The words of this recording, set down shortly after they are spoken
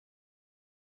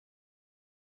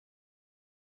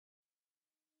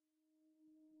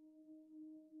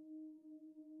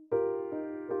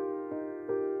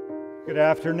Good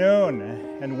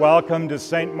afternoon, and welcome to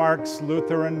St. Mark's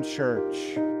Lutheran Church.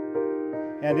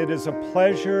 And it is a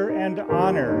pleasure and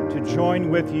honor to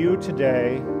join with you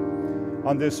today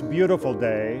on this beautiful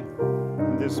day,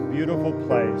 in this beautiful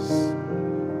place,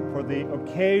 for the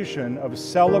occasion of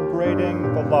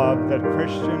celebrating the love that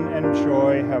Christian and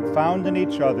Joy have found in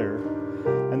each other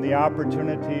and the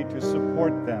opportunity to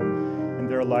support them in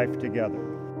their life together.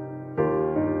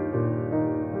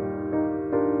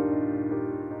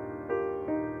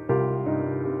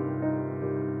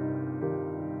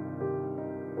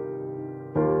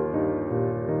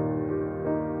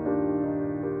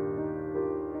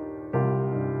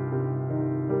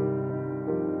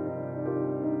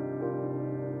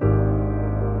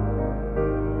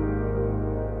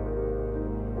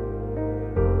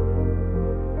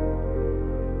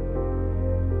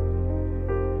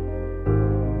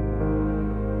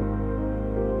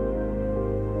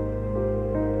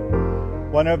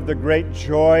 One of the great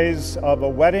joys of a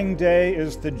wedding day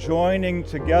is the joining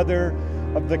together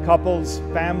of the couple's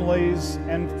families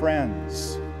and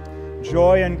friends.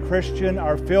 Joy and Christian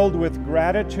are filled with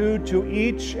gratitude to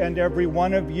each and every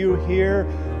one of you here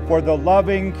for the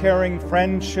loving, caring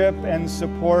friendship and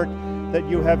support that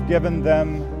you have given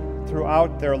them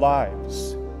throughout their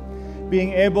lives.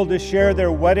 Being able to share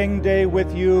their wedding day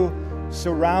with you,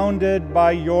 surrounded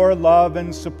by your love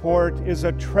and support, is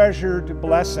a treasured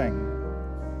blessing.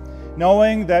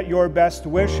 Knowing that your best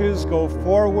wishes go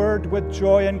forward with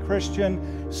Joy and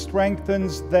Christian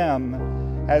strengthens them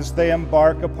as they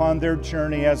embark upon their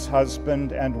journey as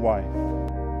husband and wife.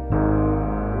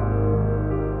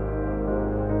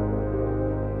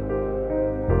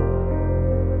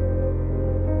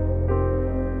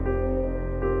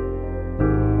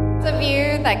 Those of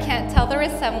you that can't tell the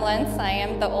resemblance, I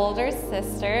am the older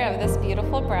sister of this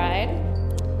beautiful bride.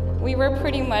 We were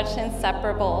pretty much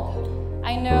inseparable.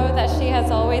 I know that she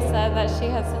has always said that she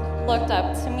has looked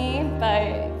up to me,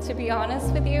 but to be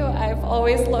honest with you, I've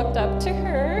always looked up to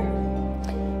her.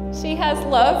 She has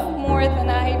love more than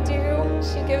I do.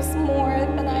 She gives more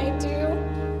than I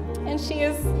do. And she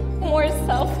is more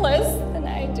selfless than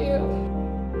I do.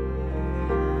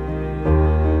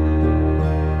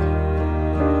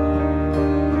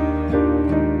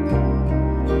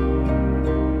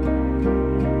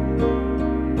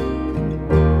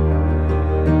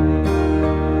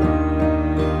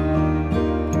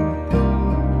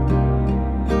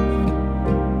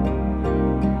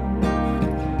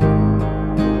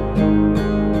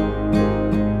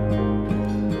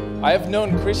 I have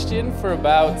known Christian for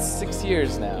about 6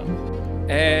 years now,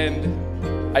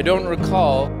 and I don't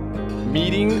recall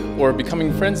meeting or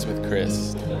becoming friends with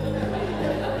Chris,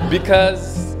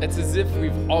 because it's as if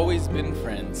we've always been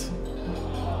friends.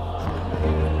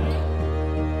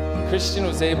 Christian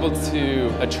was able to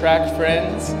attract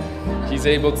friends, he's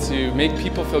able to make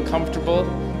people feel comfortable,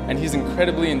 and he's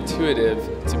incredibly intuitive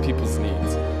to people's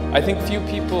needs. I think few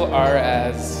people are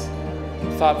as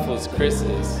thoughtful as Chris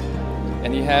is.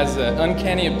 And he has an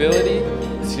uncanny ability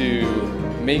to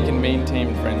make and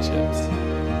maintain friendships.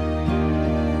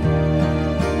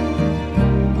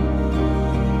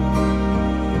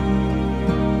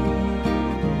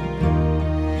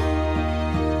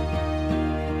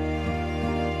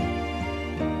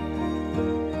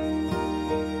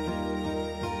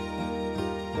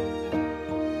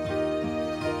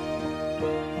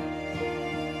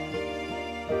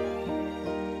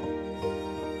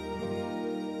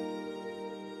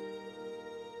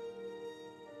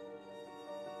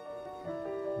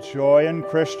 Joy and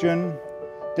Christian,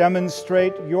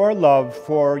 demonstrate your love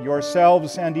for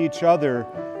yourselves and each other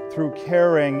through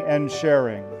caring and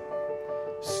sharing.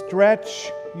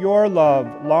 Stretch your love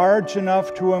large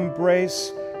enough to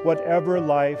embrace whatever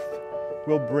life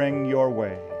will bring your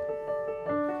way.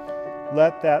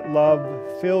 Let that love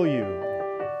fill you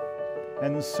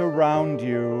and surround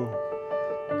you,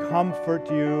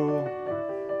 comfort you,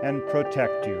 and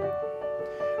protect you.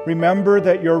 Remember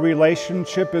that your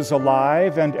relationship is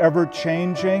alive and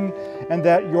ever-changing, and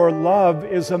that your love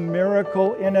is a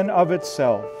miracle in and of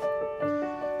itself.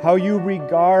 How you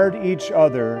regard each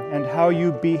other and how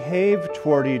you behave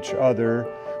toward each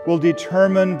other will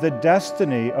determine the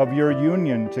destiny of your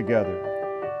union together.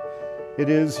 It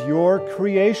is your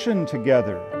creation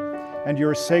together and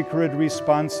your sacred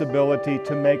responsibility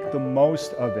to make the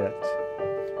most of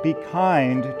it. Be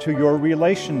kind to your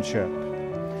relationship.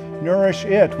 Nourish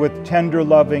it with tender,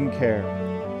 loving care.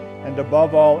 And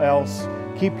above all else,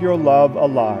 keep your love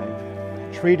alive.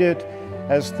 Treat it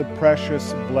as the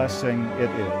precious blessing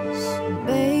it is.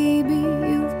 Baby,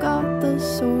 you've got the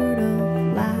sort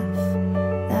of laugh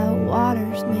that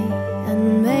waters me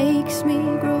and makes me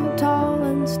grow tall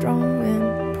and strong.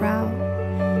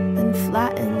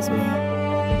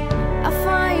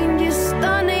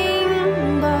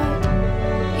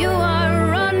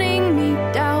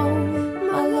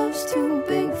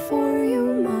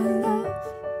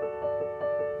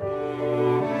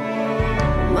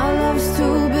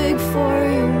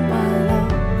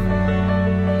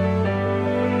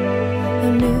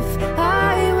 And if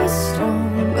I was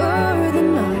stronger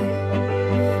than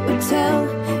I would tell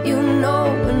you no.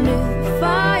 And if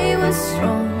I was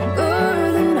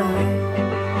stronger than I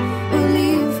would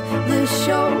leave the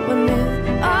show. And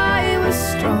if I was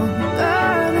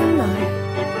stronger than I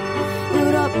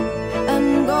would up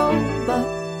and go. But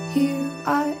here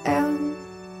I am,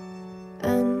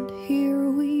 and here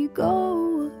we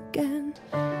go again.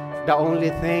 The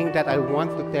only thing that I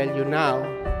want to tell you now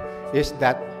is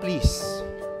that please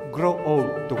grow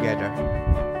old together.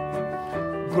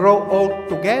 Grow old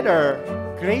together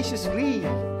graciously.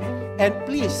 And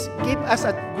please give us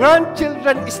a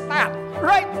grandchildren stat.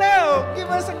 Right now, give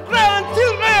us a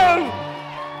grandchildren!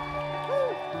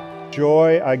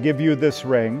 Joy, I give you this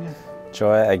ring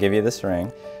Joy, I give you this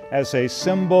ring as a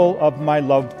symbol of my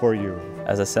love for you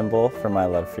as a symbol for my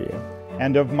love for you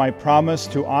and of my promise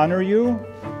to honor you,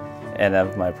 and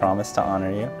of my promise to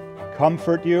honor you,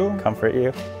 comfort you,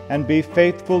 and be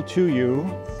faithful to you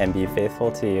and be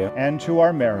faithful to you and to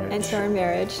our marriage and to our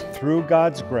marriage through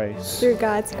God's grace through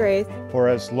God's grace, for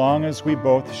as long as we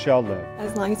both shall live.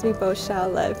 as long as we both shall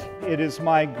live. It is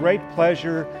my great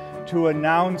pleasure to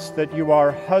announce that you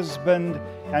are husband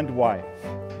and wife.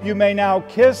 You may now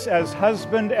kiss as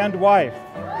husband and wife.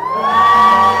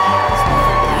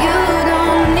 You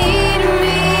don't need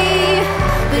me,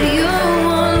 but you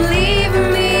won't leave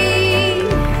me.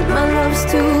 My love's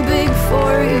too big for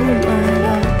you, my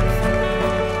love.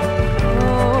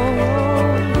 Oh,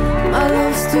 my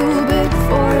love's too big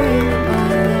for you, my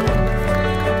love.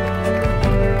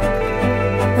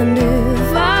 And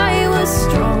if I was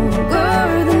stronger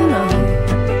than I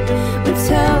would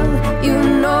tell you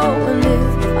no. And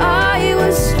if I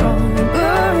was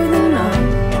stronger than I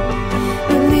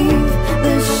would leave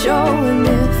the show. And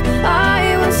if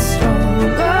I was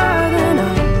stronger than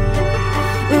I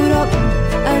would up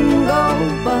and go.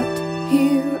 But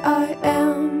here I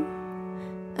am,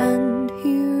 and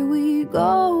here we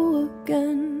go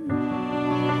again.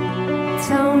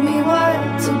 Tell me what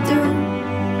to do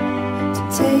to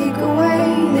take away